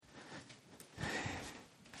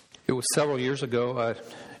Several years ago, a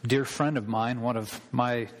dear friend of mine, one of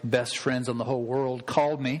my best friends in the whole world,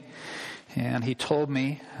 called me, and he told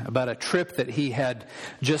me about a trip that he had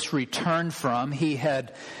just returned from. He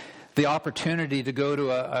had the opportunity to go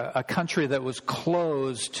to a country that was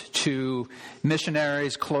closed to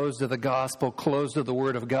missionaries, closed to the gospel, closed to the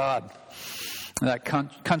Word of God. That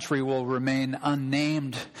country will remain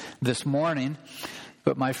unnamed this morning,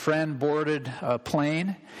 but my friend boarded a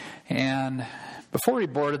plane, and before he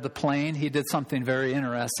boarded the plane, he did something very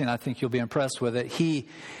interesting. I think you'll be impressed with it. He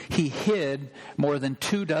hid more than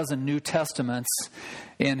 24 New Testaments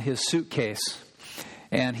in his suitcase.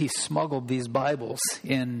 And he smuggled these Bibles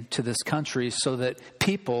into this country so that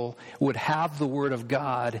people would have the Word of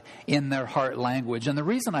God in their heart language. And the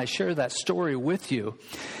reason I share that story with you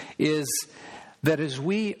is that as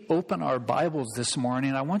we open our Bibles this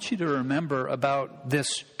morning, I want you to remember about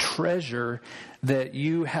this treasure that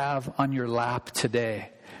you have on your lap today,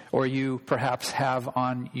 or you perhaps have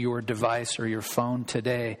on your device or your phone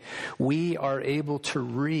today. We are able to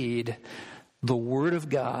read the Word of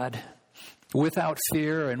God without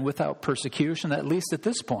fear and without persecution, at least at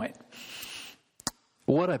this point.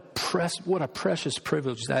 What a precious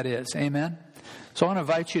privilege that is. Amen? So I want to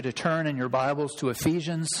invite you to turn in your Bibles to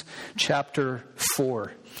Ephesians chapter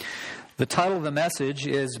 4. The title of the message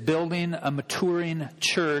is Building a Maturing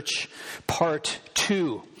Church, Part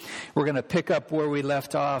 2. We're going to pick up where we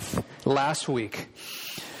left off last week.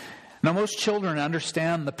 Now, most children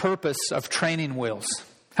understand the purpose of training wheels.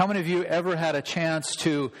 How many of you ever had a chance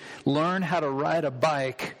to learn how to ride a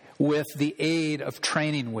bike with the aid of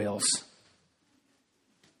training wheels?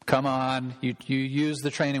 Come on, you use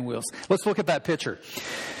the training wheels. Let's look at that picture.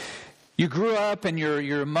 You grew up and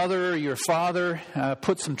your mother or your father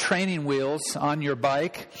put some training wheels on your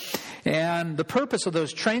bike. And the purpose of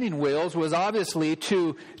those training wheels was obviously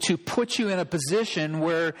to put you in a position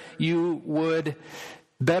where you would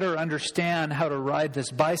better understand how to ride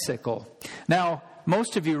this bicycle. Now,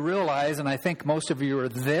 most of you realize, and I think most of you are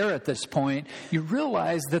there at this point, you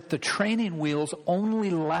realize that the training wheels only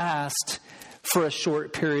last for a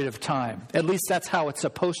short period of time. At least that's how it's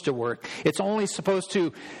supposed to work. It's only supposed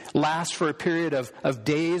to last for a period of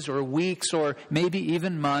days or weeks or maybe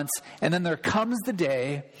even months. And then there comes the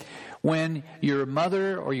day when your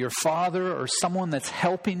mother or your father or someone that's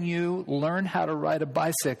helping you learn how to ride a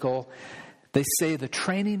bicycle, they say the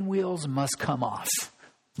training wheels must come off.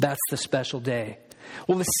 That's the special day.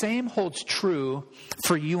 Well, the same holds true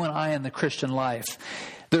for you and I in the Christian life.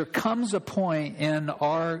 There comes a point in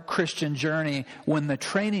our Christian journey when the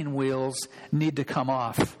training wheels need to come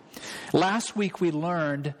off. Last week we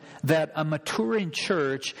learned that a maturing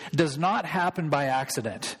church does not happen by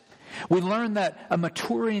accident. We learned that a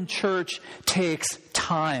maturing church takes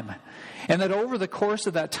time. And that over the course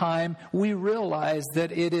of that time, we realize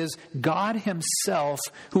that it is God Himself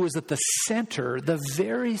who is at the center, the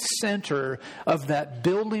very center of that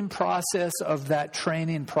building process, of that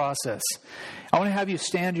training process. I want to have you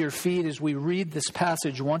stand to your feet as we read this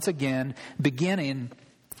passage once again, beginning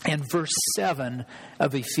in verse 7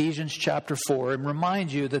 of Ephesians chapter 4, and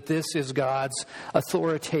remind you that this is God's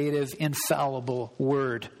authoritative, infallible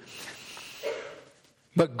word.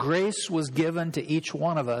 But grace was given to each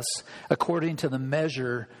one of us according to the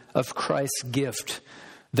measure of Christ's gift.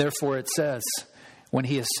 Therefore it says, when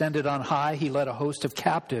He ascended on high, He led a host of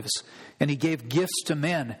captives, and He gave gifts to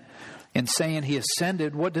men. In saying He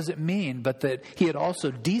ascended, what does it mean but that He had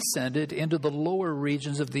also descended into the lower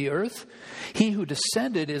regions of the earth? He who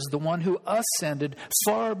descended is the one who ascended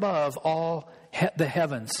far above all the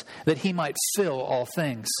heavens, that He might fill all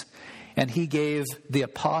things. And He gave the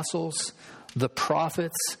apostles, the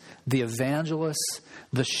prophets, the evangelists,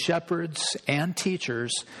 the shepherds, and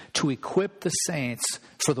teachers to equip the saints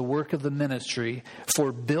for the work of the ministry,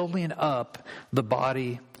 for building up the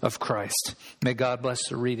body of Christ. May God bless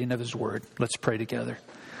the reading of His word. Let's pray together.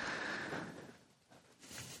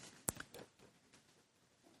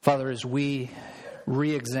 Father, as we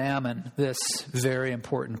re-examine this very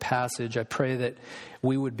important passage, I pray that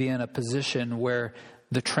we would be in a position where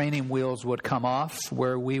the training wheels would come off,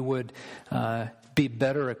 where we would be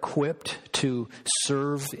better equipped to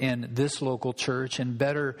serve in this local church and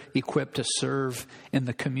better equipped to serve in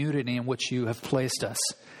the community in which You have placed us.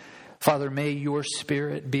 Father, may Your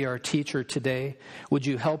Spirit be our teacher today. Would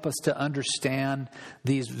You help us to understand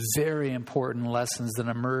these very important lessons that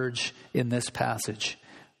emerge in this passage?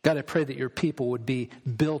 God, I pray that Your people would be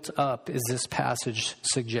built up, as this passage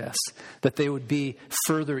suggests, that they would be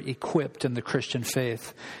further equipped in the Christian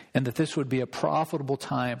faith, and that this would be a profitable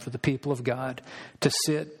time for the people of God to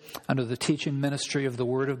sit under the teaching ministry of the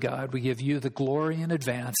Word of God. We give You the glory in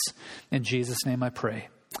advance. In Jesus' name I pray.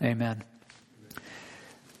 Amen.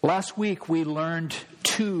 Last week we learned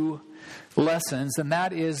 2 lessons, and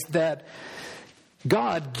that is that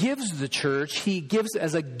God gives the church, He gives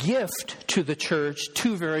as a gift to the church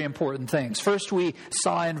 2 very important things. First, we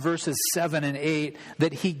saw in verses 7 and 8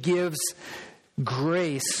 that He gives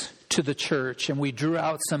grace to the church, and we drew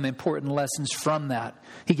out some important lessons from that.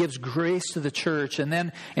 He gives grace to the church. And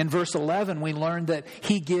then in verse 11, we learned that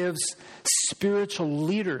He gives spiritual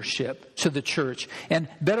leadership to the church. And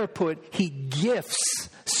better put, He gifts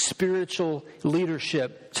spiritual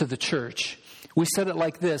leadership to the church. We said it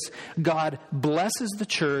like this: God blesses the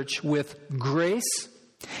church with grace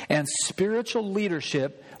and spiritual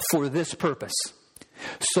leadership for this purpose,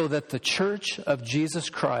 so that the church of Jesus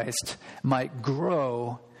Christ might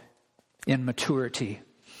grow in maturity.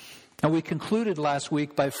 And we concluded last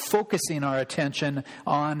week by focusing our attention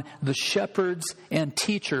on the shepherds and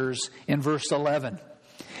teachers in verse 11.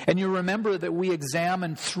 And you remember that we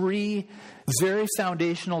examined 3 very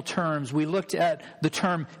foundational terms. We looked at the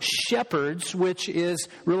term shepherds, which is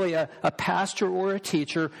really a pastor or a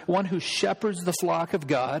teacher, one who shepherds the flock of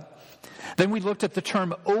God. Then we looked at the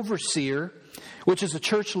term overseer, which is a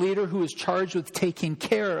church leader who is charged with taking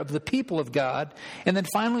care of the people of God. And then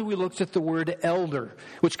finally we looked at the word elder,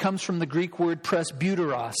 which comes from the Greek word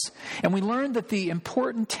presbyteros. And we learned that the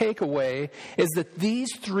important takeaway is that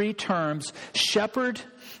these 3 terms, shepherd,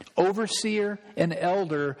 overseer, and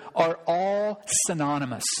elder, are all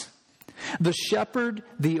synonymous. The shepherd,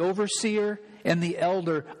 the overseer, and the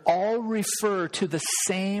elder all refer to the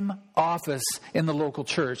same office in the local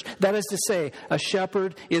church. That is to say, a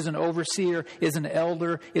shepherd is an overseer, is an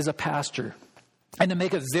elder, is a pastor. And to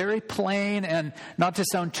make it very plain and not to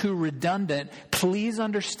sound too redundant, please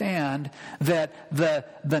understand that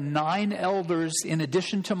the 9 elders, in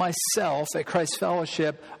addition to myself at Christ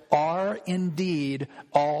Fellowship, are indeed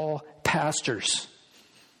all pastors.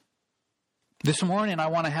 This morning, I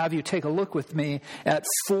want to have you take a look with me at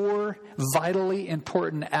 4 vitally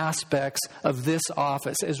important aspects of this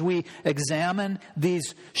office. As we examine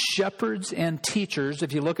these shepherds and teachers,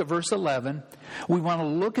 if you look at verse 11, we want to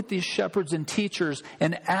look at these shepherds and teachers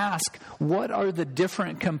and ask, what are the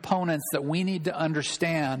different components that we need to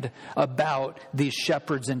understand about these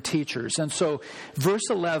shepherds and teachers? And so,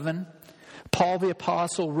 verse 11, Paul the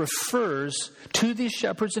Apostle refers to these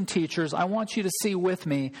shepherds and teachers. I want you to see with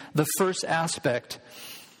me the first aspect,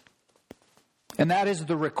 and that is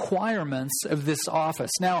the requirements of this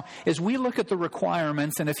office. Now, as we look at the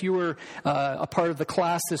requirements, and if you were a part of the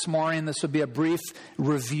class this morning, this would be a brief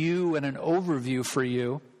review and an overview for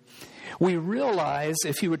you. We realize,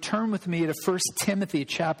 if you would turn with me to 1 Timothy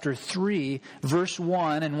chapter 3, verse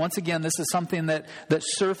 1, and once again, this is something that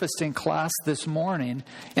surfaced in class this morning,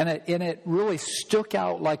 and it really stuck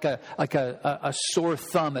out like a sore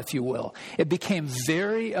thumb, if you will. It became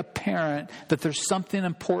very apparent that there's something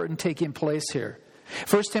important taking place here.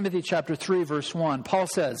 1 Timothy chapter 3, verse 1, Paul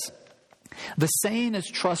says, "The saying is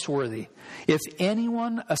trustworthy. If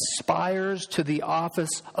anyone aspires to the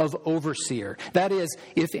office of overseer," that is,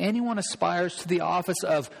 if anyone aspires to the office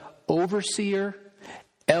of overseer,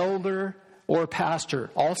 elder, or pastor,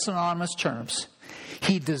 all synonymous terms,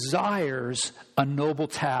 he desires a noble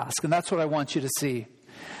task. And that's what I want you to see.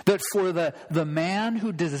 That for the man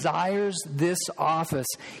who desires this office,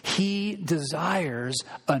 he desires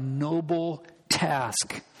a noble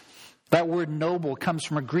task. That word noble comes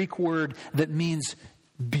from a Greek word that means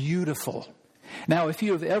beautiful. Now, if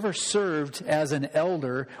you have ever served as an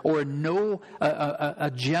elder or know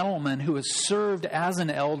a gentleman who has served as an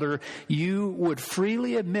elder, you would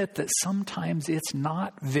freely admit that sometimes it's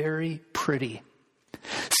not very pretty.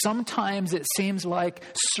 Sometimes it seems like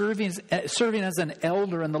serving as an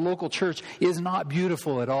elder in the local church is not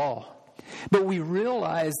beautiful at all. But we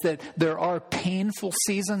realize that there are painful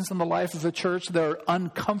seasons in the life of a church. There are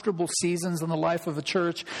uncomfortable seasons in the life of a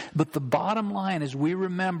church. But the bottom line is we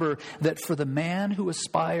remember that for the man who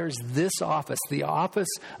aspires this office, the office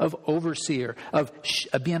of overseer, of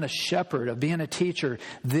being a shepherd, of being a teacher,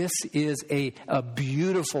 this is a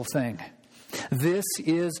beautiful thing. This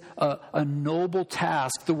is a noble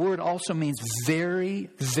task. The word also means very,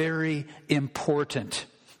 very important.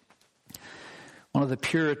 One of the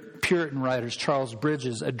Puritan writers, Charles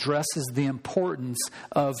Bridges, addresses the importance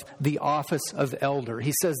of the office of elder.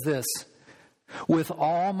 He says this: "With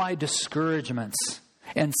all my discouragements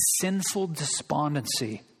and sinful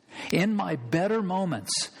despondency, in my better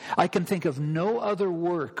moments, I can think of no other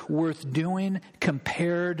work worth doing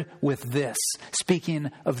compared with this,"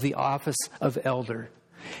 speaking of the office of elder.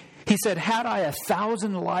 He said, "Had I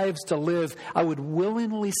 1,000 lives to live, I would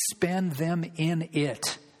willingly spend them in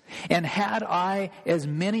it. And had I as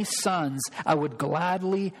many sons, I would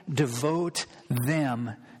gladly devote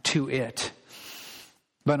them to it.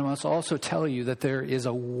 But I must also tell you that there is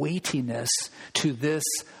a weightiness to this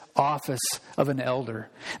office of an elder.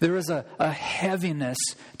 There is a heaviness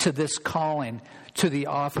to this calling, to the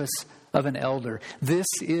office of an elder. This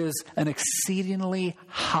is an exceedingly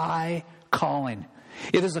high calling.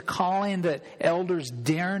 It is a calling that elders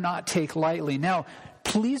dare not take lightly. Now,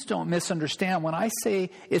 please don't misunderstand. When I say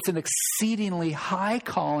it's an exceedingly high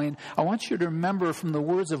calling, I want you to remember from the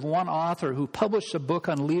words of one author who published a book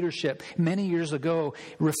on leadership many years ago,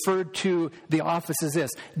 referred to the office as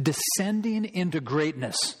this: descending into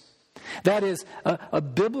greatness. That is, a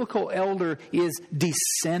biblical elder is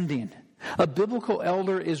descending. A biblical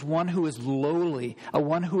elder is one who is lowly,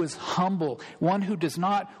 one who is humble, one who does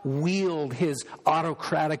not wield his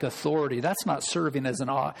autocratic authority. That's not serving as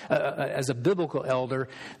a biblical elder.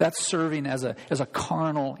 That's serving as a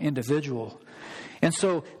carnal individual. And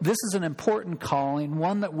so this is an important calling,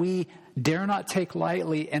 one that we dare not take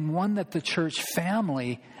lightly, and one that the church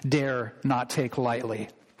family dare not take lightly.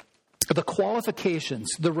 The qualifications,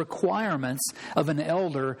 the requirements of an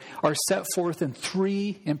elder are set forth in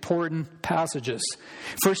three important passages.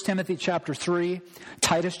 1 Timothy chapter 3,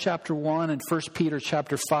 Titus chapter 1, and 1 Peter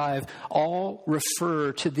chapter 5 all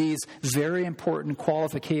refer to these very important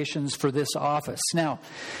qualifications for this office. Now,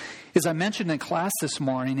 as I mentioned in class this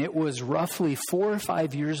morning, it was roughly 4 or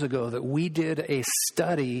 5 years ago that we did a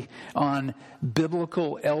study on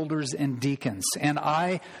biblical elders and deacons. And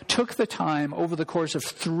I took the time over the course of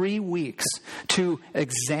 3 weeks to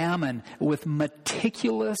examine with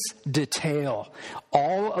meticulous detail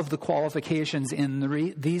all of the qualifications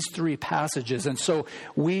in these three passages. And so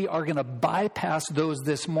we are going to bypass those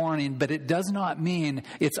this morning, but it does not mean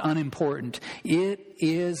it's unimportant. It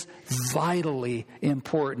is vitally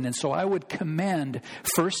important. And so I would commend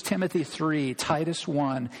 1 Timothy 3, Titus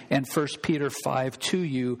 1, and 1 Peter 5 to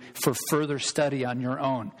you for further study on your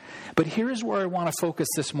own. But here's where I want to focus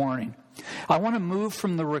this morning. I want to move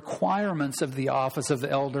from the requirements of the office of the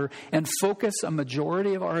elder and focus a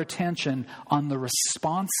majority of our attention on the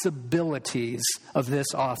responsibilities of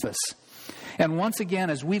this office. And once again,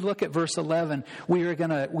 as we look at verse 11, we are going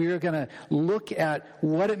to look at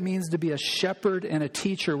what it means to be a shepherd and a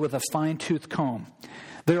teacher with a fine-tooth comb.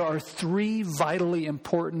 There are three vitally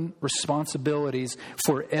important responsibilities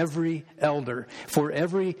for every elder, for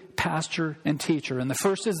every pastor and teacher. And the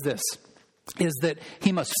first is this, is that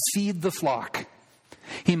he must feed the flock.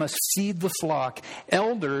 He must feed the flock.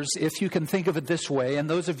 Elders, if you can think of it this way, and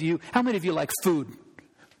those of you, how many of you like food?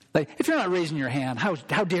 Like, if you're not raising your hand, how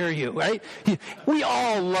dare you, right? We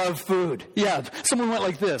all love food. Yeah, someone went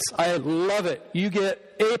like this. I love it. You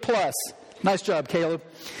get A+. Nice job, Caleb.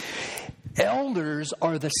 Elders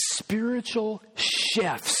are the spiritual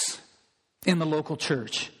chefs in the local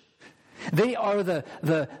church. They are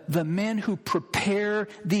the men who prepare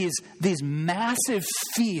these massive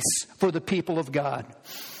feasts for the people of God.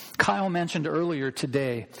 Kyle mentioned earlier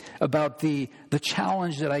today about the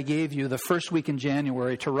challenge that I gave you the first week in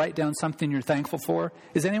January to write down something you're thankful for.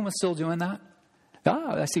 Is anyone still doing that?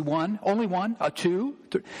 I see one. Only one? Two?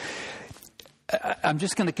 Three. I'm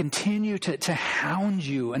just going to continue to hound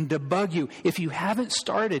you and to bug you. If you haven't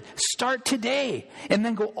started, start today and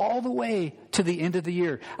then go all the way to the end of the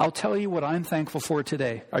year. I'll tell you what I'm thankful for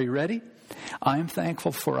today. Are you ready? I'm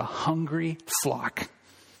thankful for a hungry flock.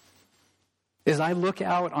 As I look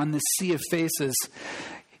out on this sea of faces,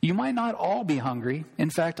 you might not all be hungry.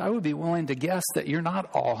 In fact, I would be willing to guess that you're not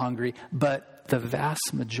all hungry, but the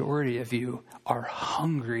vast majority of you are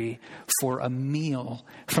hungry for a meal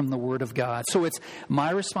from the Word of God. So it's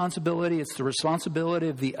my responsibility, it's the responsibility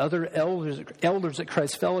of the other elders at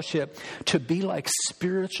Christ Fellowship to be like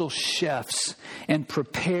spiritual chefs and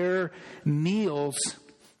prepare meals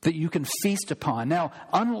that you can feast upon. Now,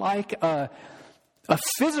 unlike a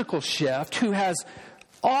physical chef who has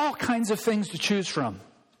all kinds of things to choose from.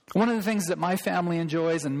 One of the things that my family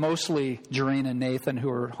enjoys, and mostly Jareen and Nathan, who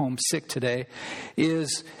are home sick today,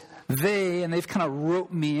 is they've kind of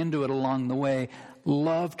roped me into it along the way,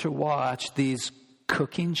 love to watch these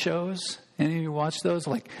cooking shows. Any of you watch those?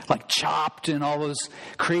 Like Chopped and all those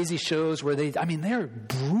crazy shows where they're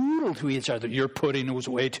brutal to each other. Your pudding was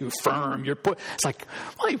way too firm. It's like,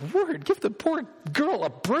 my word, give the poor girl a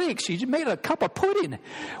break. She just made a cup of pudding.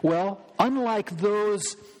 Well, unlike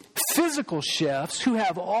those physical chefs who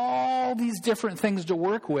have all these different things to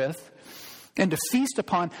work with and to feast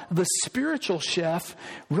upon, the spiritual chef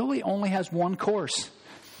really only has one course,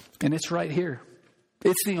 and it's right here.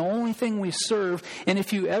 It's the only thing we serve. And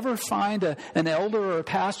if you ever find an elder or a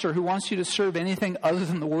pastor who wants you to serve anything other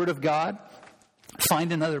than the Word of God,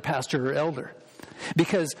 find another pastor or elder.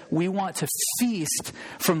 Because we want to feast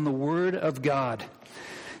from the Word of God.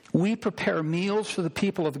 We prepare meals for the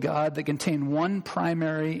people of God that contain one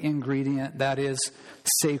primary ingredient, that is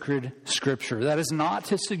sacred Scripture. That is not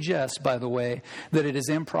to suggest, by the way, that it is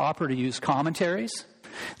improper to use commentaries,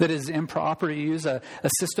 that it is improper to use a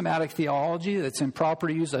systematic theology, that it's improper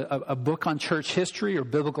to use a book on church history or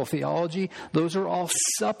biblical theology. Those are all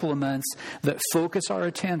supplements that focus our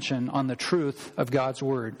attention on the truth of God's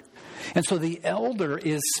Word. And so the elder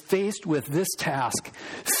is faced with this task: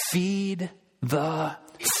 feed the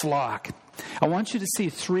flock. I want you to see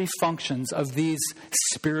three functions of these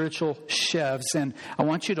spiritual chefs. And I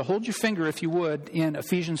want you to hold your finger, if you would, in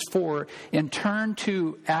Ephesians 4 and turn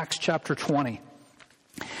to Acts chapter 20.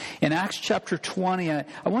 In Acts chapter 20, I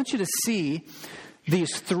want you to see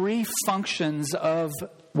these three functions of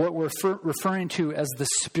what we're referring to as the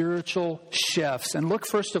spiritual chefs. And look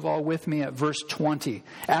first of all with me at verse 20.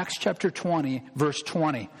 Acts chapter 20, verse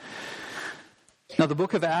 20. Now, the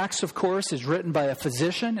book of Acts, of course, is written by a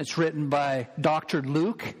physician. It's written by Dr.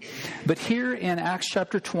 Luke. But here in Acts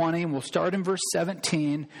chapter 20, and we'll start in verse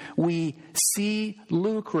 17, we see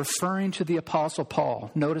Luke referring to the Apostle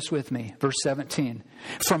Paul. Notice with me, verse 17.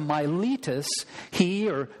 From Miletus,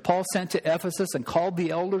 Paul sent to Ephesus and called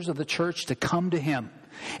the elders of the church to come to him.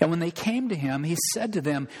 And when they came to him, he said to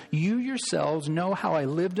them, "You yourselves know how I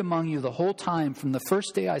lived among you the whole time from the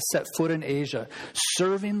first day I set foot in Asia,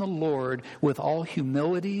 serving the Lord with all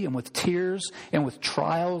humility and with tears and with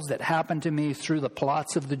trials that happened to me through the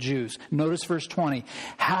plots of the Jews." Notice verse 20.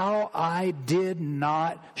 "How I did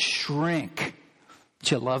not shrink."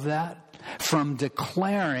 Do you love that? "From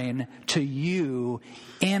declaring to you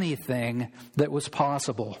anything that was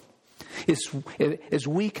possible." As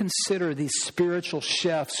we consider these spiritual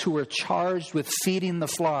chefs who are charged with feeding the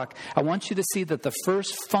flock, I want you to see that the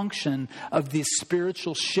first function of these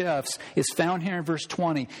spiritual chefs is found here in verse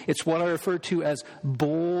 20. It's what I refer to as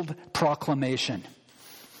bold proclamation.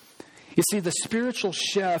 You see, the spiritual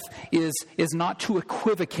chef is not to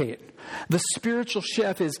equivocate. The spiritual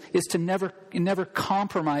chef is to never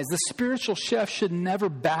compromise. The spiritual chef should never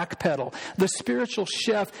backpedal. The spiritual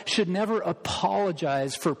chef should never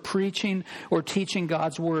apologize for preaching or teaching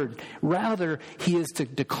God's Word. Rather, he is to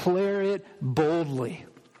declare it boldly.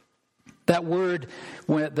 That word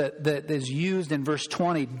that is used in verse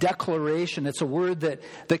 20, declaration, it's a word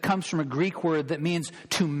that comes from a Greek word that means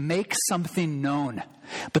to make something known.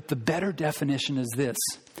 But the better definition is this: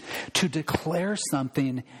 to declare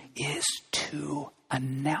something is to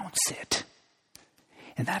announce it.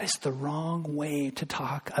 And that is the wrong way to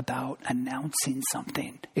talk about announcing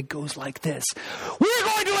something. It goes like this: we're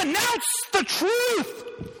going to announce the truth.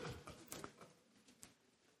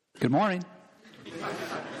 Good morning.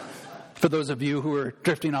 For those of you who are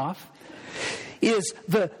drifting off, is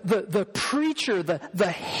the preacher,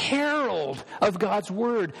 the herald of God's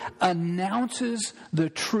Word, announces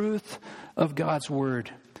the truth of God's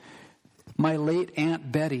Word. My late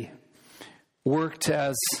Aunt Betty worked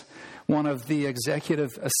as one of the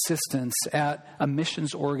executive assistants at a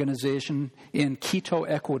missions organization in Quito,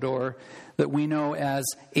 Ecuador, that we know as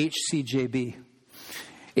HCJB.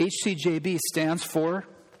 HCJB stands for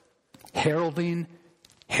heralding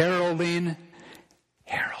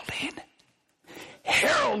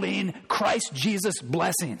Christ Jesus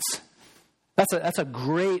blessings. That's a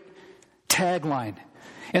great tagline.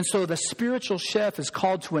 And so the spiritual chef is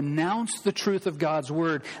called to announce the truth of God's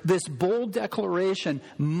Word. This bold declaration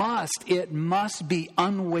must be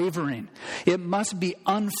unwavering. It must be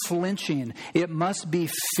unflinching. It must be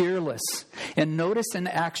fearless. And notice in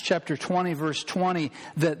Acts chapter 20, verse 20,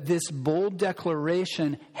 that this bold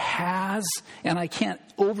declaration has, and I can't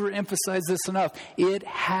overemphasize this enough, it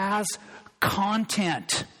has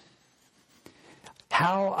content.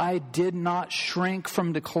 How I did not shrink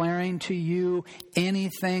from declaring to you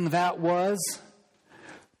anything that was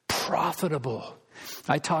profitable.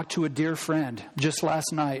 I talked to a dear friend just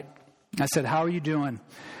last night. I said, "How are you doing?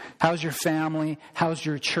 How's your family? How's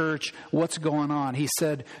your church? What's going on?" He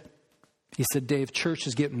said, "Dave, church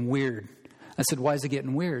is getting weird." I said, "Why is it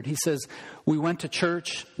getting weird?" He says, "We went to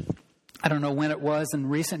church. I don't know when it was in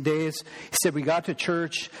recent days." He said, "We got to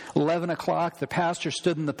church, 11 o'clock. The pastor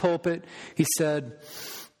stood in the pulpit. He said,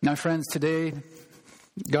 'My friends, today,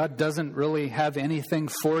 God doesn't really have anything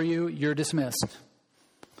for you. You're dismissed.'"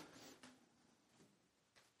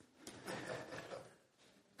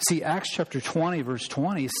 See, Acts chapter 20, verse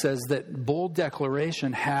 20 says that bold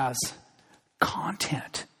declaration has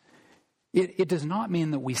content. It does not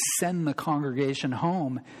mean that we send the congregation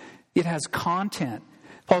home. It has content.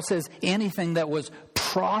 Paul says anything that was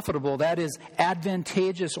profitable, that is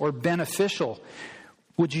advantageous or beneficial.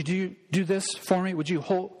 Would you do this for me? Would you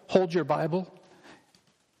hold your Bible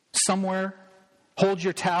somewhere? Hold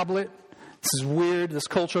your tablet. This is weird, this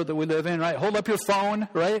culture that we live in, right? Hold up your phone,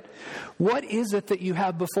 right? What is it that you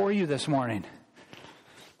have before you this morning?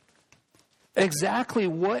 Exactly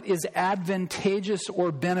what is advantageous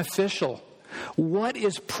or beneficial? What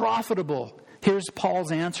is profitable? Here's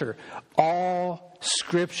Paul's answer. All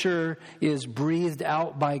Scripture is breathed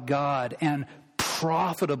out by God and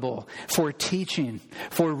profitable for teaching,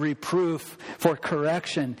 for reproof, for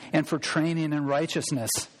correction, and for training in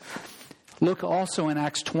righteousness. Look also in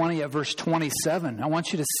Acts 20 at verse 27. I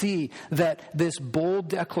want you to see that this bold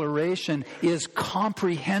declaration is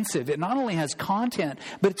comprehensive. It not only has content,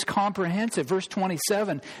 but it's comprehensive. Verse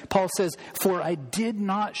 27, Paul says, "For I did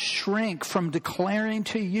not shrink from declaring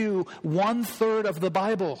to you 1/3 of the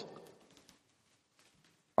Bible."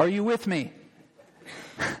 Are you with me?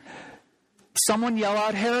 Someone yell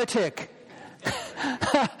out heretic.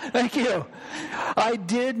 Thank you. I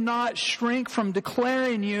did not shrink from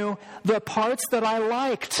declaring you the parts that I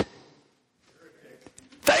liked.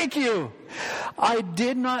 Thank you. I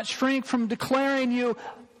did not shrink from declaring you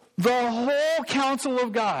the whole counsel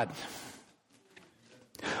of God.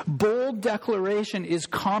 Bold declaration is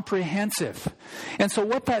comprehensive. And so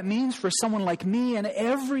what that means for someone like me and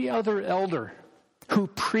every other elder who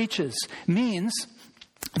preaches means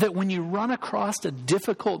that when you run across a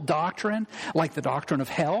difficult doctrine, like the doctrine of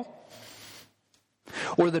hell,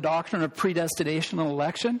 or the doctrine of predestination and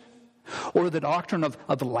election, or the doctrine of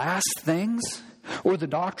the last things, or the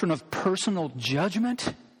doctrine of personal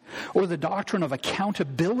judgment, or the doctrine of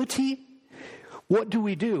accountability, what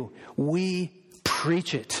do? We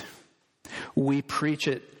preach it. We preach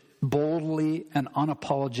it boldly and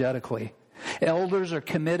unapologetically. Elders are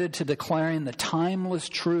committed to declaring the timeless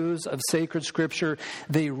truths of sacred Scripture.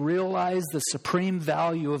 They realize the supreme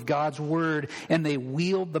value of God's Word, and they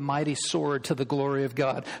wield the mighty sword to the glory of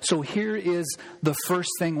God. So here is the first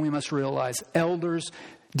thing we must realize. Elders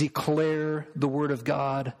declare the Word of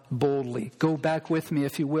God boldly. Go back with me,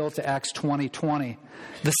 if you will, to Acts 20:20.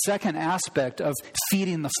 The second aspect of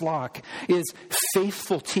feeding the flock is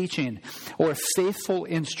faithful teaching or faithful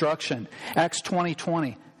instruction. Acts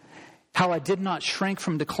 20:20. How I did not shrink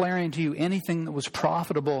from declaring to you anything that was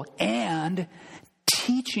profitable and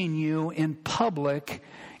teaching you in public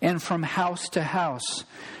and from house to house.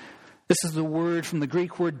 This is the word from the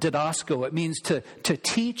Greek word didasko. It means to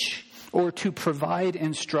teach or to provide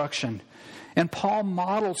instruction. And Paul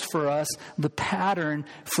models for us the pattern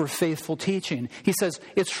for faithful teaching. He says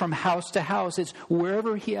it's from house to house. It's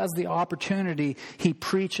wherever he has the opportunity, he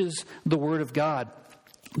preaches the Word of God.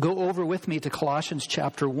 Go over with me to Colossians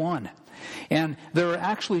chapter 1. And there are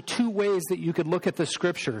actually two ways that you could look at the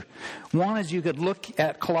Scripture. One is you could look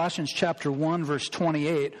at Colossians chapter 1, verse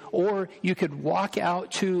 28, or you could walk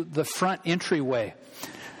out to the front entryway.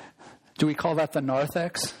 Do we call that the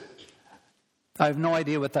narthex? I have no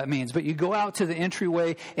idea what that means. But you go out to the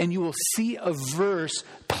entryway and you will see a verse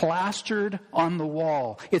plastered on the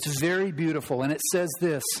wall. It's very beautiful. And it says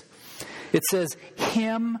this. It says,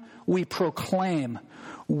 "Him we proclaim,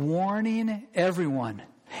 warning everyone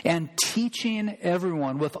and teaching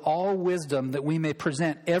everyone with all wisdom, that we may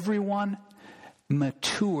present everyone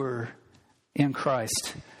mature in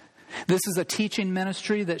Christ." This is a teaching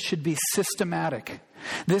ministry that should be systematic.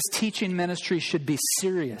 This teaching ministry should be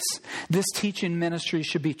serious. This teaching ministry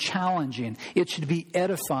should be challenging. It should be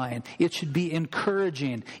edifying. It should be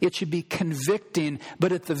encouraging. It should be convicting.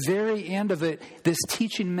 But at the very end of it, this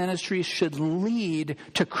teaching ministry should lead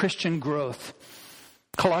to Christian growth.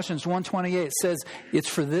 Colossians 1:28 says it's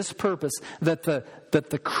for this purpose that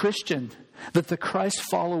the Christian, that the Christ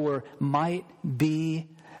follower might be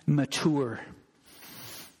mature.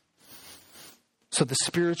 So the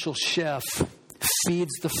spiritual chef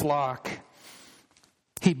feeds the flock.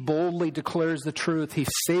 He boldly declares the truth. He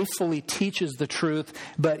faithfully teaches the truth,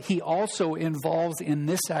 but he also involves in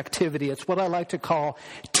this activity. It's what I like to call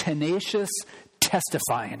tenacious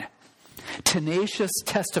testifying. Tenacious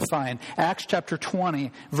testifying. Acts chapter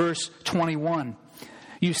 20, verse 21.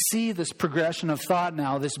 You see this progression of thought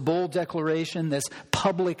now, this bold declaration, this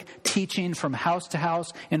public teaching from house to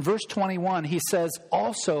house. In verse 21, he says,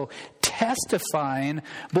 also testifying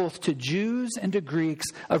both to Jews and to Greeks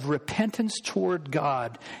of repentance toward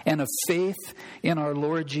God and of faith in our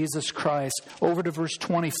Lord Jesus Christ. Over to verse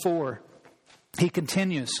 24, he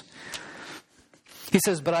continues. He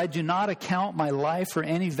says, "But I do not account my life for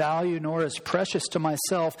any value, nor as precious to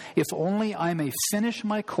myself, if only I may finish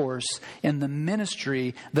my course in the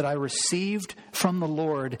ministry that I received from the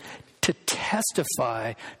Lord, to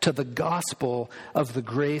testify to the gospel of the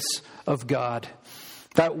grace of God.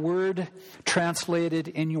 That word translated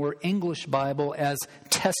in your English Bible as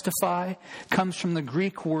testify comes from the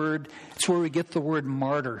Greek word. It's where we get the word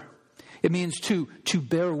martyr. It means to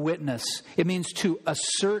bear witness. It means to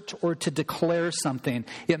assert or to declare something.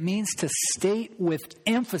 It means to state with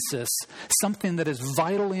emphasis something that is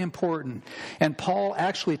vitally important. And Paul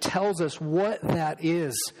actually tells us what that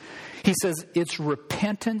is. He says it's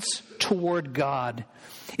repentance toward God.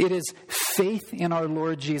 It is faith in our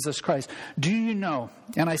Lord Jesus Christ. Do you know,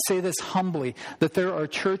 and I say this humbly, that there are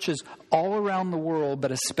churches all around the world,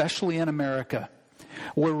 but especially in America,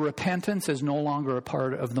 where repentance is no longer a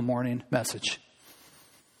part of the morning message.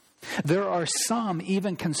 There are some,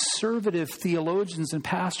 even conservative theologians and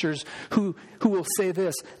pastors who will say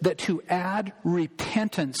this, that to add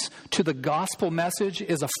repentance to the gospel message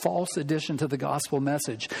is a false addition to the gospel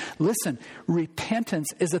message. Listen, repentance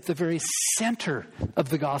is at the very center of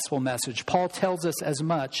the gospel message. Paul tells us as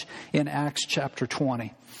much in Acts chapter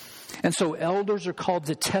 20. And so elders are called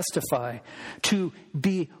to testify, to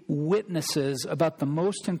be witnesses about the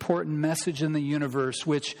most important message in the universe,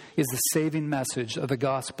 which is the saving message of the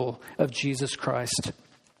gospel of Jesus Christ.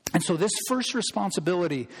 And so this first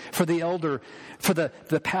responsibility for the elder, for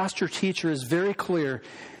the pastor teacher is very clear.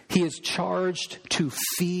 He is charged to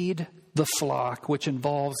feed the flock, which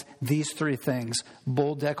involves these three things: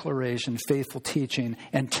 bold declaration, faithful teaching,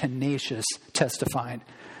 and tenacious testifying.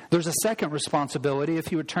 There's a second responsibility,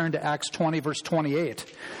 if you would turn to Acts 20, verse 28.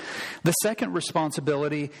 The second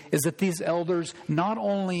responsibility is that these elders not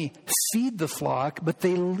only feed the flock, but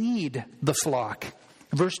they lead the flock.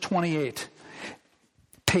 Verse 28,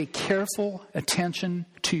 pay careful attention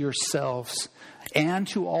to yourselves and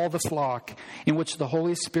to all the flock in which the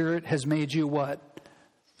Holy Spirit has made you what?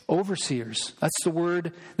 Overseers. That's the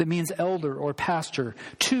word that means elder or pastor.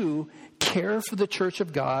 To care for the church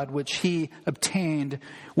of God, which he obtained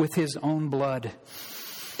with his own blood.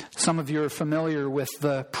 Some of you are familiar with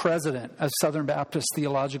the president of Southern Baptist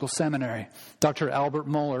Theological Seminary, Dr. Albert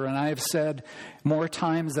Mohler, and I have said more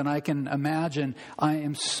times than I can imagine, I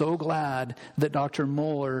am so glad that Dr.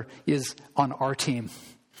 Mohler is on our team.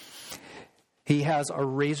 He has a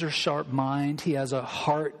razor-sharp mind. He has a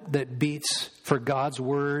heart that beats for God's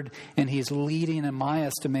word. And he's leading, in my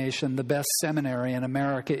estimation, the best seminary in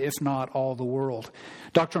America, if not all the world.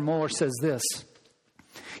 Dr. Mohler says this.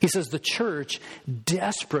 He says the church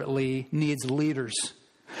desperately needs leaders.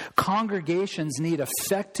 Congregations need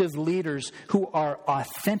effective leaders who are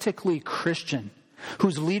authentically Christian,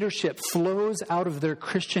 whose leadership flows out of their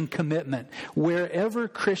Christian commitment. Wherever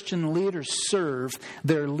Christian leaders serve,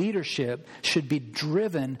 their leadership should be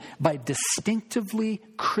driven by distinctively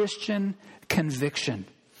Christian conviction.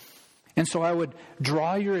 And so I would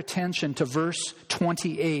draw your attention to verse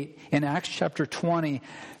 28 in Acts chapter 20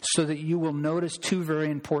 so that you will notice two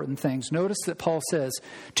very important things. Notice that Paul says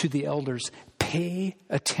to the elders, pay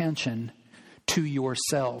attention to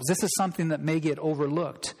yourselves. This is something that may get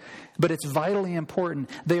overlooked, but it's vitally important.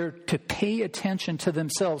 They are to pay attention to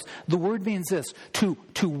themselves. The word means this, to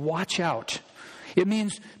watch out. It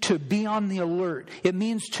means to be on the alert. It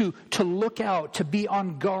means to look out, to be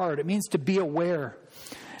on guard. It means to be aware.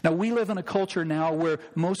 Now, we live in a culture now where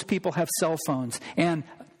most people have cell phones, and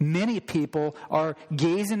many people are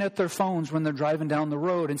gazing at their phones when they're driving down the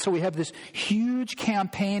road. And so we have this huge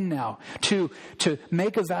campaign now to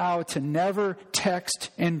make a vow to never text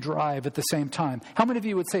and drive at the same time. How many of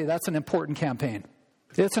you would say that's an important campaign?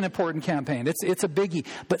 It's an important campaign. It's a biggie.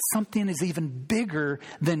 But something is even bigger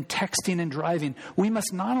than texting and driving. We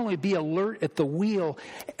must not only be alert at the wheel,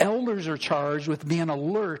 elders are charged with being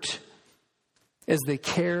alert as they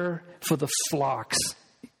care for the flocks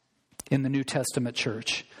in the New Testament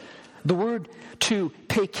church. The word to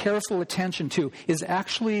pay careful attention to is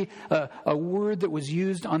actually a word that was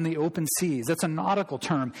used on the open seas. That's a nautical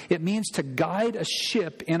term. It means to guide a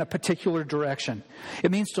ship in a particular direction. It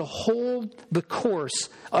means to hold the course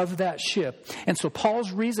of that ship. And so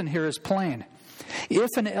Paul's reason here is plain. If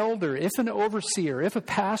an elder, if an overseer, if a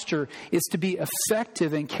pastor is to be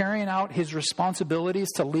effective in carrying out his responsibilities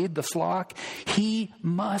to lead the flock, he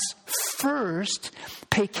must first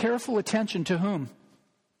pay careful attention to whom?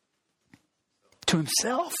 To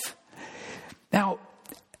himself. Now,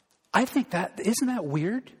 I think isn't that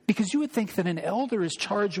weird? Because you would think that an elder is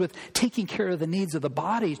charged with taking care of the needs of the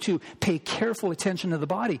body, to pay careful attention to the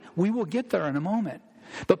body. We will get there in a moment.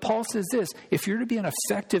 But Paul says this, if you're to be an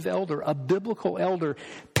effective elder, a biblical elder,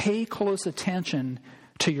 pay close attention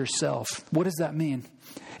to yourself. What does that mean?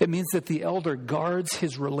 It means that the elder guards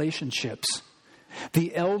his relationships.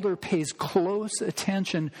 The elder pays close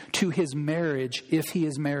attention to his marriage if he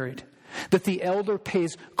is married. that the elder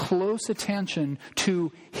pays close attention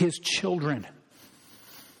to his children.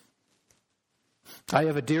 I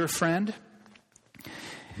have a dear friend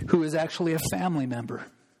who is actually a family member.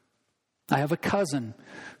 I have a cousin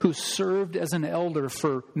who served as an elder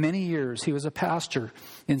for many years. He was a pastor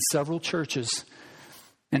in several churches.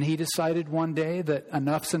 And he decided one day that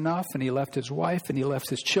enough's enough, and he left his wife and he left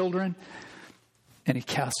his children, and he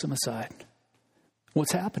cast them aside.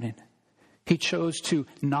 What's happening? He chose to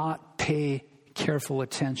not pay careful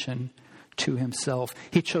attention to himself.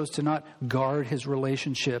 He chose to not guard his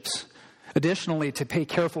relationships. Additionally, to pay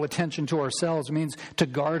careful attention to ourselves means to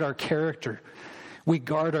guard our character. We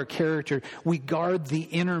guard our character. We guard the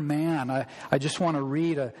inner man. I just want to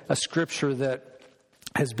read a scripture that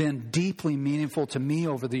has been deeply meaningful to me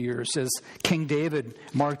over the years, as King David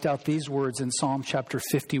marked out these words in Psalm chapter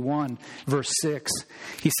 51, verse 6.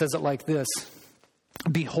 He says it like this: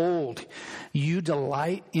 "Behold, you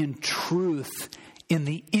delight in truth in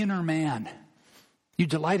the inner man." You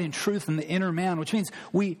delight in truth in the inner man, which means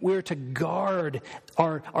we're to guard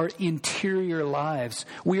our interior lives.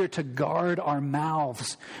 We are to guard our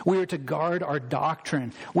mouths. We are to guard our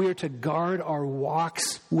doctrine. We are to guard our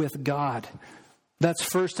walks with God. That's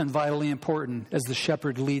first and vitally important as the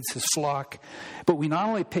shepherd leads his flock. But we not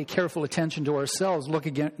only pay careful attention to ourselves, look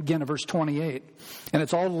again at verse 28. And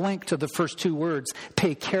it's all linked to the first two words.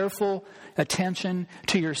 Pay careful attention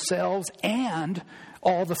to yourselves and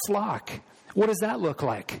all the flock. What does that look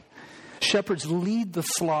like? Shepherds lead the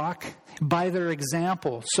flock by their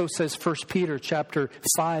example. So says 1 Peter chapter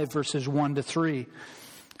 5, verses 1 to 3.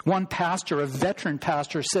 One pastor, a veteran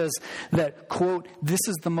pastor, says that, quote, "This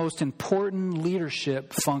is the most important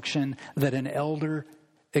leadership function that an elder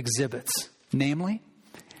exhibits. Namely,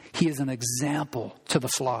 he is an example to the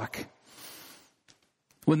flock."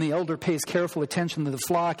 When the elder pays careful attention to the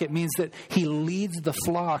flock, it means that he leads the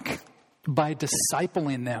flock by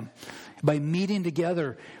discipling them, by meeting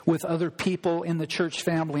together with other people in the church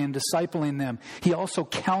family and discipling them. He also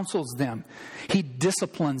counsels them. He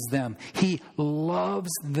disciplines them. He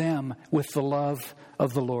loves them with the love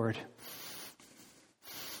of the Lord.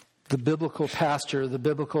 The biblical pastor, the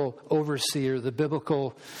biblical overseer, the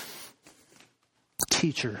biblical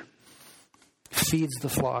teacher feeds the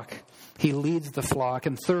flock. He leads the flock.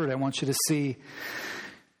 And third, I want you to see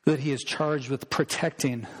that he is charged with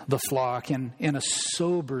protecting the flock in a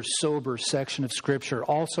sober section of Scripture.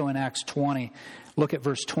 Also in Acts 20, look at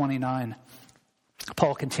verse 29.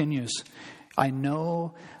 Paul continues, "I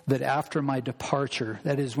know that after my departure,"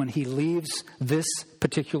 that is when he leaves this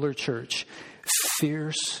particular church,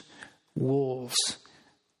 "fierce wolves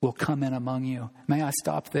will come in among you." May I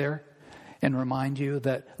stop there and remind you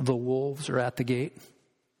that the wolves are at the gate?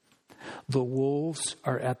 The wolves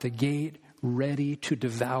are at the gate, ready to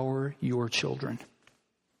devour your children.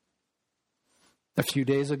 A few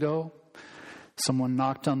days ago, someone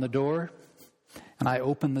knocked on the door, and I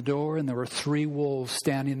opened the door, and there were 3 wolves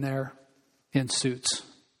standing there in suits.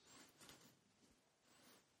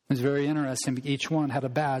 It was very interesting. Each one had a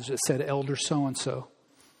badge that said Elder so-and-so.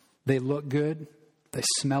 They look good. They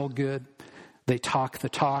smell good. They talk the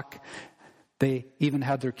talk. They even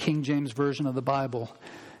had their King James version of the Bible.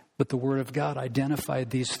 But the Word of God identified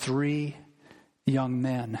these 3 young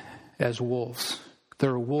men as wolves. There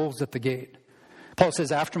are wolves at the gate. Paul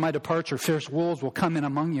says, after my departure, fierce wolves will come in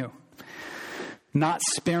among you, not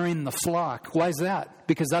sparing the flock. Why is that?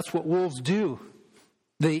 Because that's what wolves do.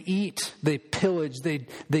 They eat, they pillage,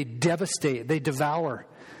 they devastate, they devour.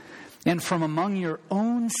 And from among your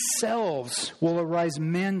own selves will arise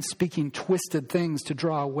men speaking twisted things to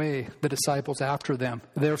draw away the disciples after them.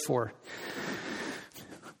 Therefore,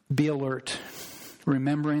 be alert,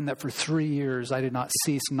 remembering that for 3 years I did not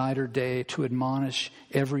cease night or day to admonish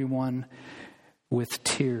everyone with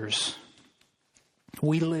tears.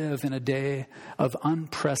 We live in a day of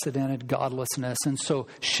unprecedented godlessness, and so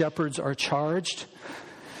shepherds are charged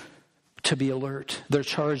to be alert. They're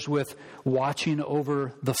charged with watching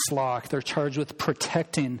over the flock. They're charged with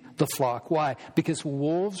protecting the flock. Why? Because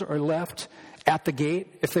wolves are left at the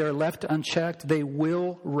gate. If they are left unchecked, they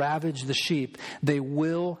will ravage the sheep. They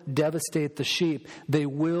will devastate the sheep. They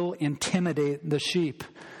will intimidate the sheep.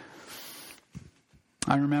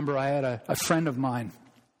 I remember I had a friend of mine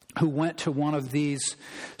who went to one of these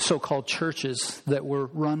so-called churches that were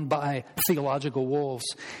run by theological wolves.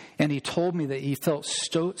 And he told me that he felt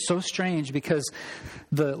so strange because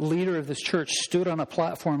the leader of this church stood on a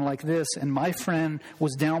platform like this, and my friend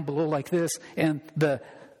was down below like this, and the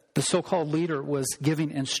so-called leader was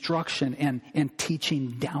giving instruction and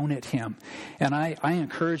teaching down at him. And I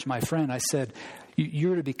encouraged my friend. I said,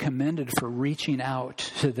 You're to be commended for reaching out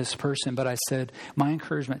to this person. But I said, my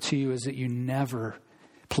encouragement to you is that you never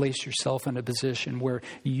place yourself in a position where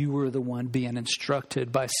you are the one being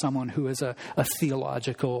instructed by someone who is a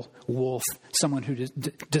theological wolf, someone who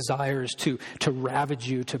desires to ravage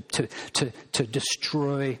you, to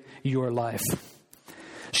destroy your life.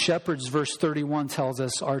 Shepherds, verse 31 tells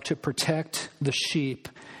us, are to protect the sheep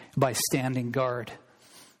by standing guard.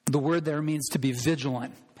 The word there means to be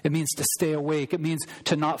vigilant. It means to stay awake. It means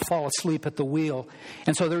to not fall asleep at the wheel.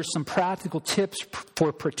 And so there's some practical tips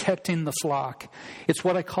for protecting the flock. It's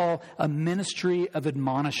what I call a ministry of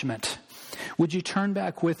admonishment. Would you turn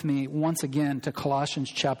back with me once again to Colossians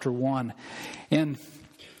chapter 1? And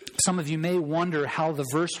some of you may wonder how the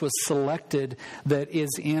verse was selected that is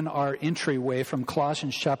in our entryway from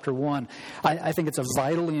Colossians chapter 1. I think it's a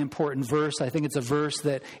vitally important verse. I think it's a verse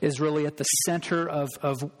that is really at the center of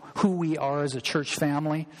who we are as a church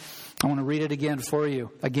family. I want to read it again for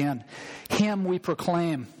you. Again, him we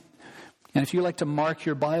proclaim. And if you like to mark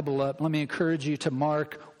your Bible up, let me encourage you to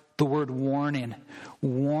mark the word warning.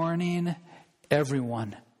 Warning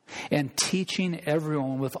everyone. And teaching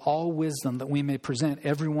everyone with all wisdom, that we may present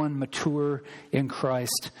everyone mature in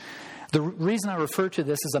Christ. The reason I refer to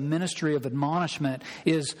this as a ministry of admonishment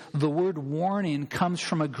is the word warning comes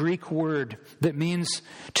from a Greek word that means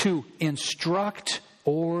to instruct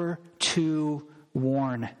or to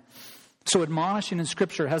warn. So admonishing in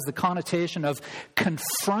Scripture has the connotation of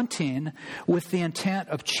confronting with the intent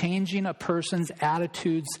of changing a person's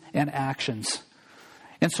attitudes and actions.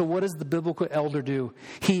 And so what does the biblical elder do?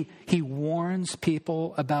 He warns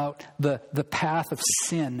people about the path of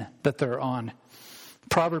sin that they're on.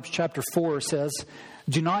 Proverbs chapter 4 says,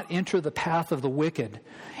 do not enter the path of the wicked,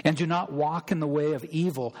 and do not walk in the way of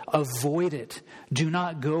evil. Avoid it. Do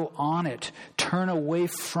not go on it. Turn away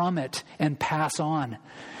from it and pass on.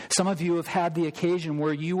 Some of you have had the occasion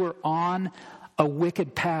where you were on a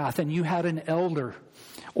wicked path and you had an elder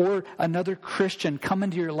or another Christian come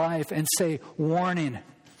into your life and say, warning,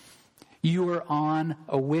 you are on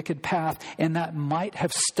a wicked path, and that might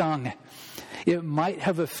have stung. It might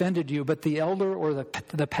have offended you, but the elder or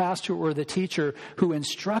the pastor or the teacher who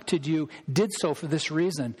instructed you did so for this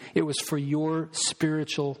reason. It was for your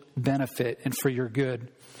spiritual benefit and for your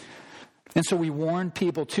good. And so we warn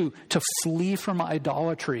people to flee from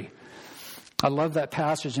idolatry. I love that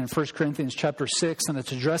passage in 1 Corinthians chapter 6, and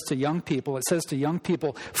it's addressed to young people. It says to young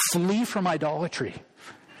people, flee from idolatry.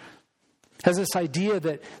 It has this idea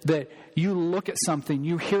that you look at something,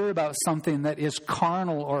 you hear about something that is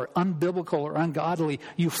carnal or unbiblical or ungodly,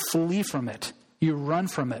 you flee from it. You run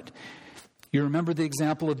from it. You remember the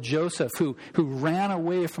example of Joseph who ran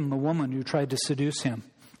away from the woman who tried to seduce him.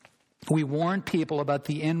 We warn people about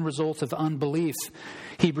the end result of unbelief.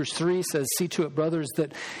 Hebrews 3 says, see to it, brothers,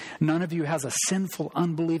 that none of you has a sinful,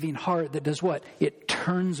 unbelieving heart that does what? It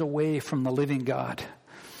turns away from the living God.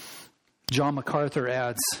 John MacArthur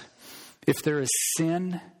adds, if there is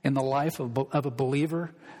sin in the life of a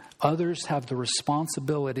believer, others have the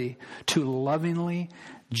responsibility to lovingly,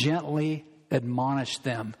 gently admonish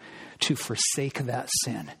them to forsake that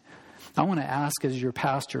sin. I want to ask as your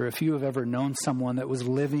pastor if you have ever known someone that was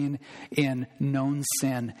living in known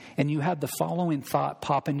sin and you had the following thought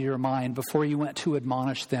pop into your mind before you went to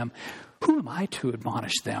admonish them. Who am I to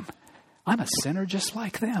admonish them? I'm a sinner just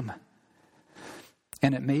like them.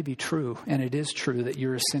 And it may be true, and it is true that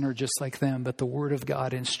you're a sinner just like them, but the Word of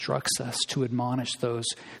God instructs us to admonish those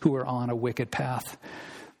who are on a wicked path.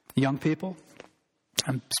 Young people,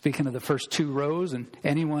 I'm speaking of the first two rows and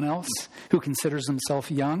anyone else who considers himself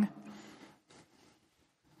young.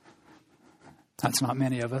 That's not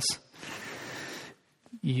many of us.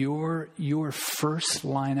 Your first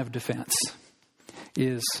line of defense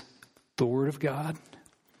is the Word of God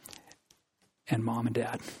and mom and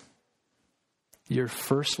dad. Your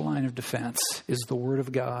first line of defense is the Word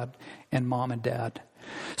of God and mom and dad.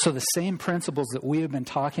 So the same principles that we have been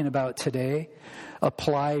talking about today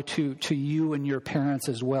apply to you and your parents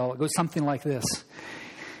as well. It goes something like this.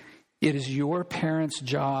 It is your parents'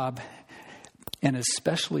 job, and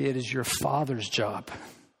especially it is your father's job,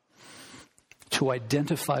 to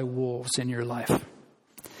identify wolves in your life.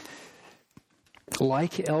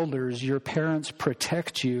 Like elders, your parents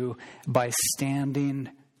protect you by standing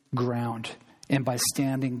ground and by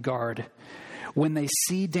standing guard. When they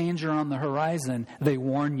see danger on the horizon, they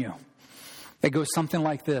warn you. It goes something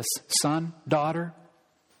like this. Son, daughter,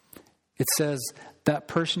 it says, that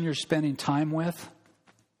person you're spending time with,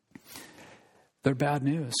 they're bad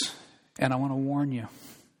news, and I want to warn you.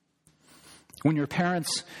 When your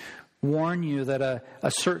parents warn you that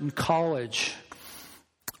a certain college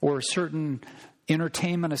or a certain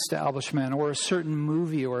entertainment establishment or a certain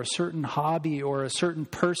movie or a certain hobby or a certain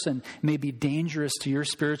person may be dangerous to your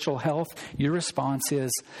spiritual health, your response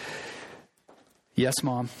is, yes,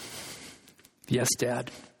 Mom. Yes,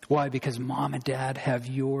 Dad. Why? Because Mom and Dad have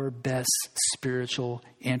your best spiritual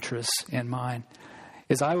interests in mind.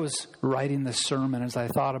 As I was writing this sermon, as I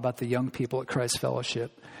thought about the young people at Christ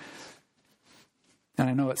Fellowship, and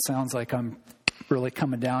I know it sounds like I'm really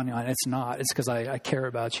coming down on it. It's not. It's because I care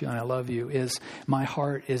about you and I love you. My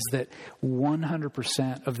heart is that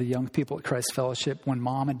 100% of the young people at Christ Fellowship, when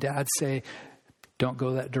Mom and Dad say, don't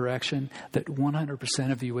go that direction, that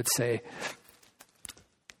 100% of you would say,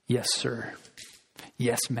 yes, sir.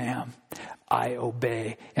 Yes, ma'am. I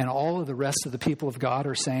obey. And all of the rest of the people of God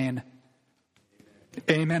are saying,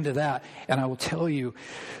 amen to that. And I will tell you,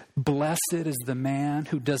 blessed is the man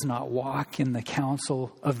who does not walk in the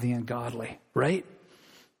counsel of the ungodly, right?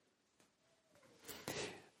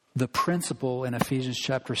 The principle in Ephesians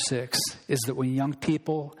chapter 6 is that when young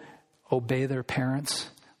people obey their parents,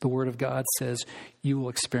 the Word of God says you will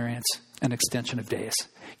experience an extension of days.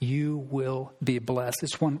 You will be blessed.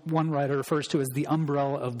 It's one writer refers to as the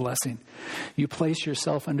umbrella of blessing. You place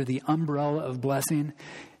yourself under the umbrella of blessing,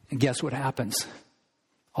 and guess what happens?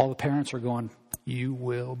 All the parents are going, you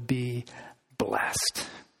will be blessed.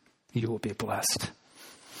 You will be blessed.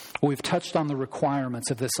 We've touched on the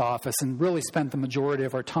requirements of this office and really spent the majority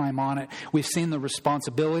of our time on it. We've seen the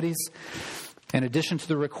responsibilities. In addition to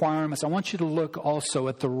the requirements, I want you to look also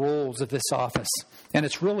at the roles of this office. And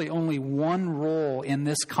it's really only one role in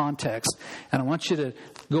this context. And I want you to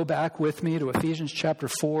go back with me to Ephesians chapter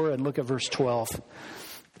 4 and look at verse 12.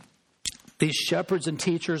 These shepherds and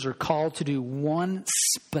teachers are called to do one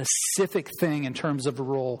specific thing in terms of a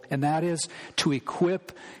role, and that is to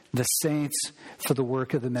equip the saints for the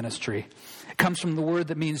work of the ministry. It comes from the word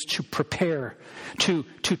that means to prepare, to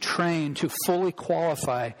train, to fully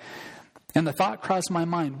qualify. And the thought crossed my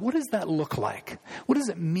mind, what does that look like? What does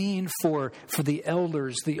it mean for the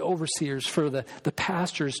elders, the overseers, for the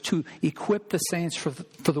pastors to equip the saints for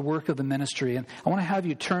the work of the ministry? And I want to have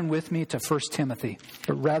you turn with me to 1 Timothy,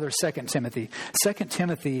 or rather 2 Timothy. 2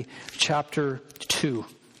 Timothy chapter 2.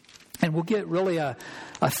 And we'll get really a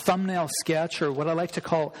thumbnail sketch, or what I like to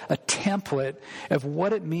call a template of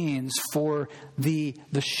what it means for the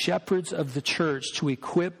shepherds of the church to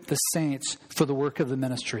equip the saints for the work of the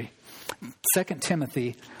ministry. 2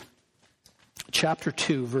 Timothy chapter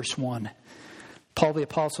 2, verse 1. Paul the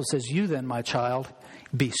Apostle says, you then, my child,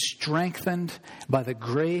 be strengthened by the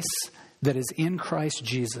grace that is in Christ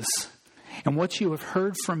Jesus. And what you have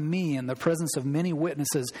heard from me in the presence of many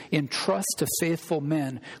witnesses, entrust to faithful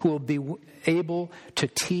men who will be able to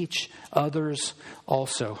teach others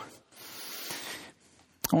also.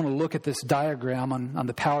 I want to look at this diagram on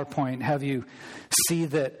the PowerPoint and have you see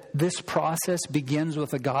that this process begins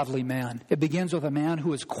with a godly man. It begins with a man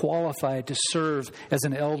who is qualified to serve as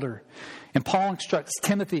an elder. And Paul instructs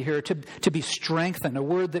Timothy here to be strengthened, a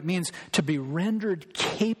word that means to be rendered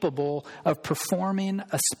capable of performing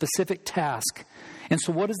a specific task. And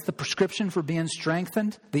so what is the prescription for being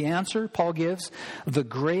strengthened? The answer Paul gives, the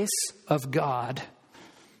grace of God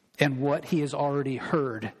and what he has already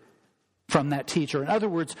heard from that teacher. In other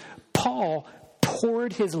words, Paul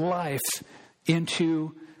poured his life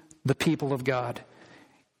into the people of God.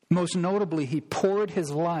 Most notably, he poured his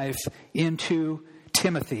life into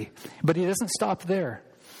Timothy. But he doesn't stop there.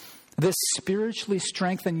 This spiritually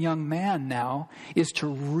strengthened young man now is to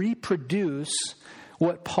reproduce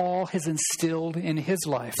what Paul has instilled in his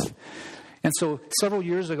life. And so several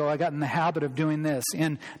years ago, I got in the habit of doing this.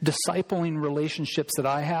 In discipling relationships that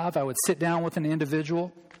I have, I would sit down with an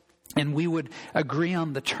individual and we would agree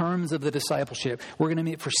on the terms of the discipleship. We're going to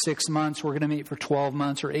meet for 6 months. We're going to meet for 12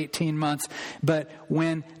 months or 18 months. But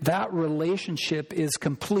when that relationship is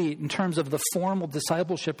complete, in terms of the formal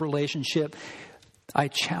discipleship relationship, I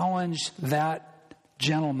challenge that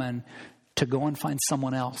gentleman to go and find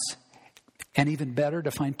someone else. And even better,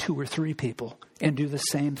 to find 2 or 3 people and do the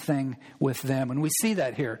same thing with them. And we see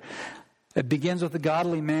that here. It begins with a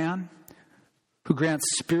godly man who grants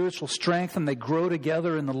spiritual strength, and they grow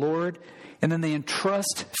together in the Lord. And then they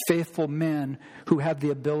entrust faithful men who have the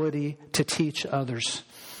ability to teach others.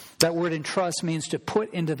 That word entrust means to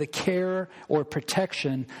put into the care or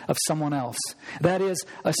protection of someone else. That is,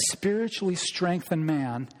 a spiritually strengthened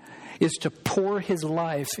man is to pour his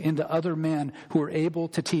life into other men who are able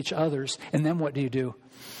to teach others. And then what do?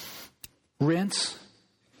 Rinse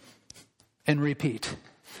and repeat.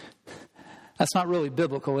 That's not really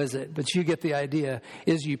biblical, is it? But you get the idea.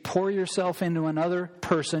 Is you pour yourself into another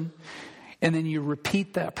person, And then you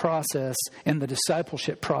repeat that process, and the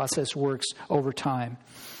discipleship process works over time.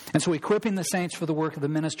 And so equipping the saints for the work of the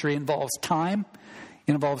ministry involves time,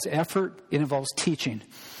 it involves effort, it involves teaching.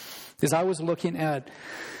 As I was looking at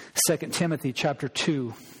 2 Timothy chapter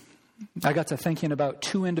 2, I got to thinking about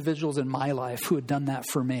two individuals in my life who had done that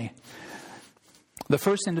for me. The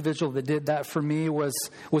first individual that did that for me was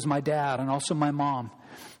my dad and also my mom.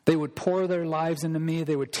 They would pour their lives into me.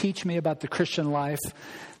 They would teach me about the Christian life.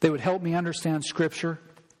 They would help me understand Scripture.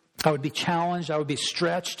 I would be challenged. I would be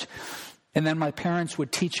stretched. And then my parents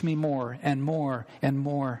would teach me more and more and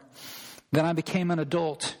more. Then I became an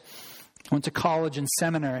adult. Went to college and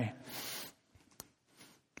seminary.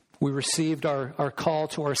 We received our call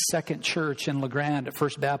to our second church in La Grande at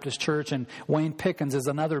First Baptist Church. And Wayne Pickens is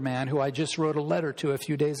another man who I just wrote a letter to a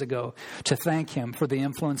few days ago to thank him for the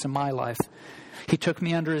influence in my life. He took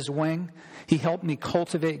me under his wing. He helped me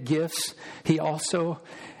cultivate gifts. He also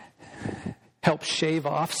helped shave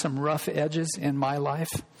off some rough edges in my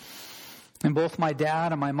life. And both my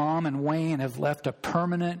dad and my mom and Wayne have left a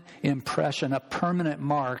permanent impression, a permanent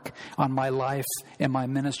mark on my life and my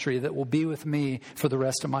ministry that will be with me for the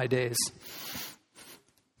rest of my days.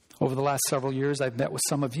 Over the last several years, I've met with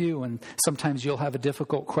some of you, and sometimes you'll have a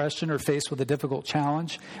difficult question or faced with a difficult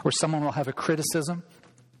challenge, or someone will have a criticism.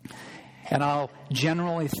 And I'll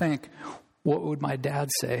generally think, what would my dad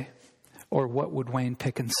say? Or what would Wayne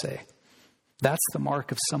Pickens say? That's the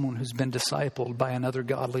mark of someone who's been discipled by another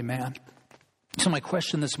godly man. So my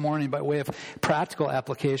question this morning, by way of practical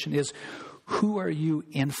application, is who are you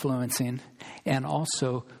influencing? And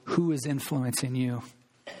also, who is influencing you?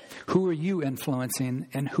 Who are you influencing,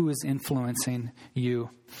 and who is influencing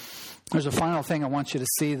you? There's a final thing I want you to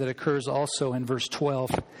see that occurs also in verse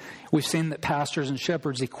 12. We've seen that pastors and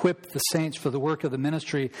shepherds equip the saints for the work of the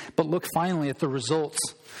ministry, but look finally at the results.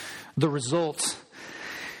 The results.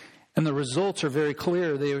 And the results are very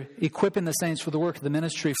clear. They're equipping the saints for the work of the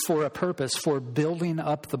ministry for a purpose, for building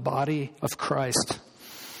up the body of Christ.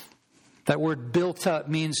 That word built up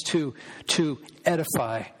means to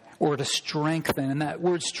edify or to strengthen. And that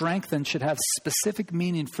word strengthen should have specific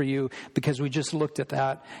meaning for you, because we just looked at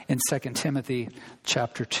that in 2 Timothy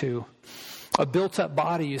chapter 2. A built-up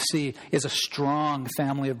body, you see, is a strong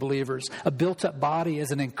family of believers. A built-up body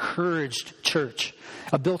is an encouraged church.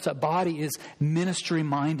 A built-up body is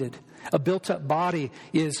ministry-minded. A built-up body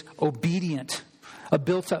is obedient. A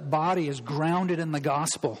built-up body is grounded in the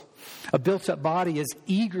gospel. A built-up body is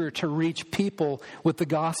eager to reach people with the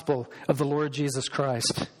gospel of the Lord Jesus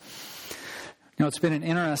Christ. You know, it's been an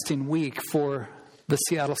interesting week for the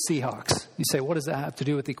Seattle Seahawks. You say, what does that have to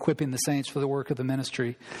do with equipping the saints for the work of the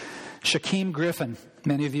ministry? Shaquem Griffin,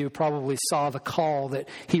 many of you probably saw the call that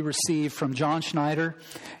he received from John Schneider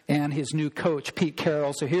and his new coach, Pete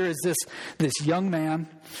Carroll. So here is this young man,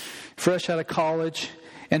 fresh out of college,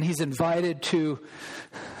 and he's invited to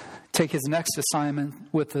take his next assignment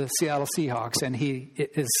with the Seattle Seahawks, and he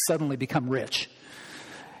has suddenly become rich.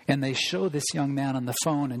 And they show this young man on the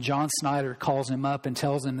phone, and John Schneider calls him up and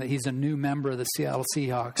tells him that he's a new member of the Seattle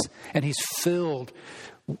Seahawks, and he's filled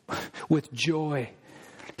with joy.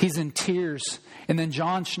 He's in tears. And then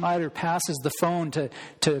John Schneider passes the phone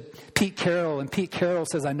to Pete Carroll. And Pete Carroll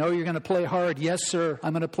says, I know you're going to play hard. Yes, sir,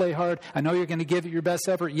 I'm going to play hard. I know you're going to give it your best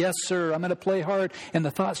effort. Yes, sir, I'm going to play hard. And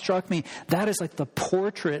the thought struck me, that is like the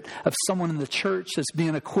portrait of someone in the church that's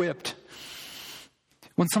being equipped.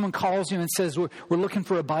 When someone calls you and says, we're looking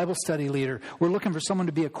for a Bible study leader. We're looking for someone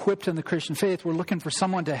to be equipped in the Christian faith. We're looking for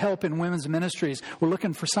someone to help in women's ministries. We're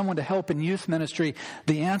looking for someone to help in youth ministry.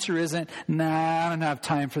 The answer isn't, I don't have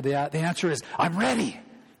time for that. The answer is, I'm ready.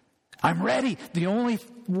 I'm ready. The only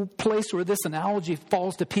place where this analogy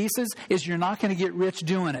falls to pieces is you're not going to get rich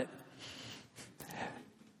doing it.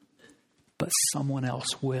 But someone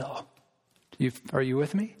else will. Are you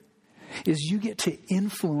with me? Is you get to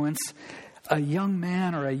influence a young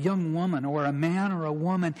man or a young woman or a man or a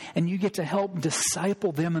woman, and you get to help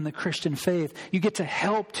disciple them in the Christian faith. You get to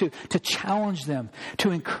help to challenge them,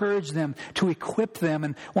 to encourage them, to equip them.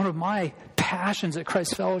 And one of my passions at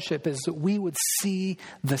Christ Fellowship is that we would see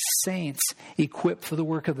the saints equipped for the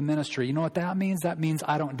work of the ministry. You know what that means? That means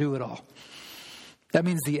I don't do it all. That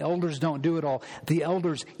means the elders don't do it all. The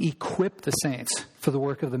elders equip the saints for the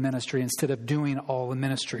work of the ministry instead of doing all the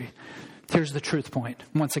ministry. Here's the truth point.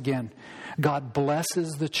 Once again, God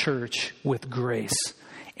blesses the church with grace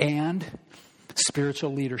and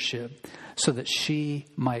spiritual leadership so that she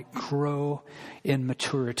might grow in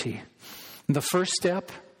maturity. The first step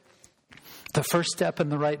in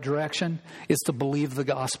the right direction is to believe the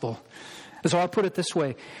gospel. So I'll put it this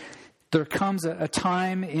way. There comes a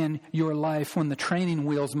time in your life when the training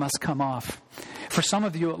wheels must come off. For some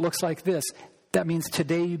of you, it looks like this. That means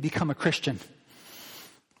today you become a Christian.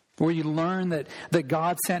 Where you learn that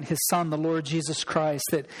God sent His Son, the Lord Jesus Christ,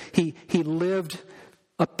 that He lived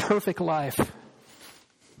a perfect life.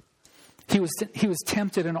 He was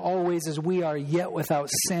tempted in all ways as we are, yet without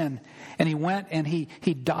sin. And He went and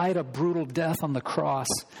He died a brutal death on the cross.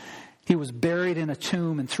 He was buried in a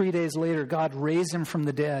tomb, and 3 days later, God raised Him from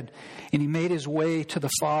the dead, and He made His way to the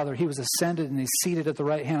Father. He was ascended, and He's seated at the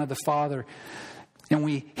right hand of the Father. And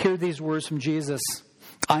we hear these words from Jesus,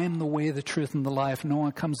 I am the way, the truth, and the life. No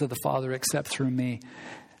one comes to the Father except through me.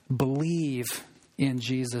 Believe in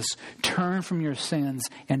Jesus. Turn from your sins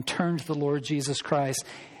and turn to the Lord Jesus Christ.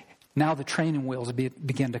 Now the training wheels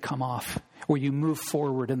begin to come off, where you move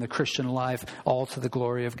forward in the Christian life, all to the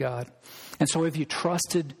glory of God. And so have you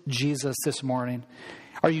trusted Jesus this morning?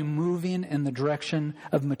 Are you moving in the direction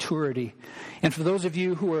of maturity? And for those of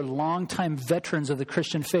you who are longtime veterans of the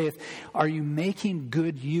Christian faith, are you making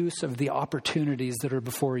good use of the opportunities that are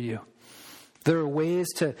before you? There are ways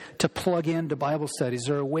to plug into Bible studies.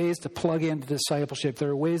 There are ways to plug into discipleship. There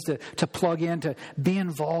are ways to plug in, to be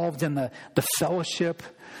involved in the fellowship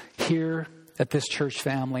here at this church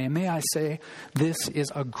family. And may I say, this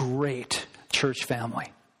is a great church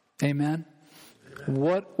family. Amen?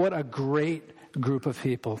 What a great group of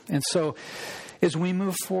people. And so as we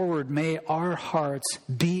move forward, may our hearts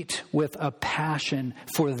beat with a passion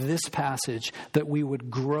for this passage, that we would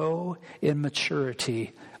grow in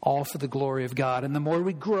maturity, all for the glory of God. And the more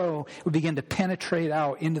we grow, we begin to penetrate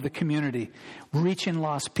out into the community, reaching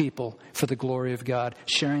lost people for the glory of God,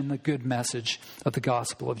 sharing the good message of the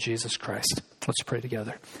gospel of Jesus Christ. Let's pray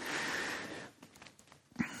together.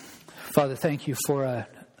 Father, thank you for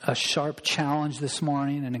a sharp challenge this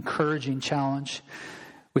morning, an encouraging challenge.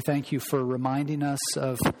 We thank you for reminding us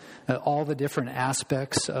of all the different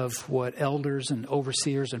aspects of what elders and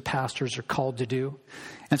overseers and pastors are called to do.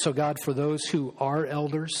 And so, God, for those who are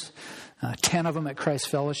elders, 10 of them at Christ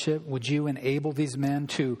Fellowship, would you enable these men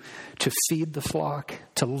to feed the flock,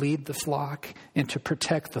 to lead the flock, and to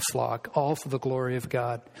protect the flock, all for the glory of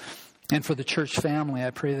God. And for the church family, I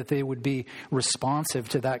pray that they would be responsive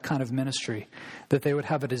to that kind of ministry, that they would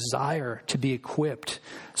have a desire to be equipped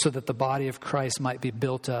so that the body of Christ might be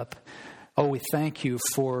built up. Oh, we thank you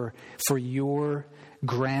for your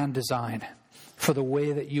grand design, for the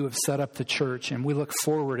way that you have set up the church. And we look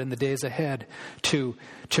forward in the days ahead to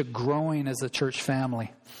growing as a church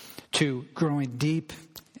family, to growing deep,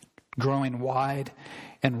 growing wide,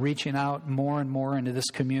 and reaching out more and more into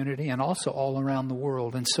this community and also all around the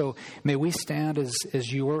world. And so may we stand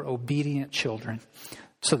as your obedient children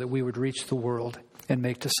so that we would reach the world and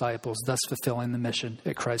make disciples, thus fulfilling the mission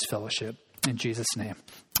at Christ Fellowship. In Jesus' name,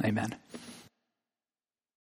 amen.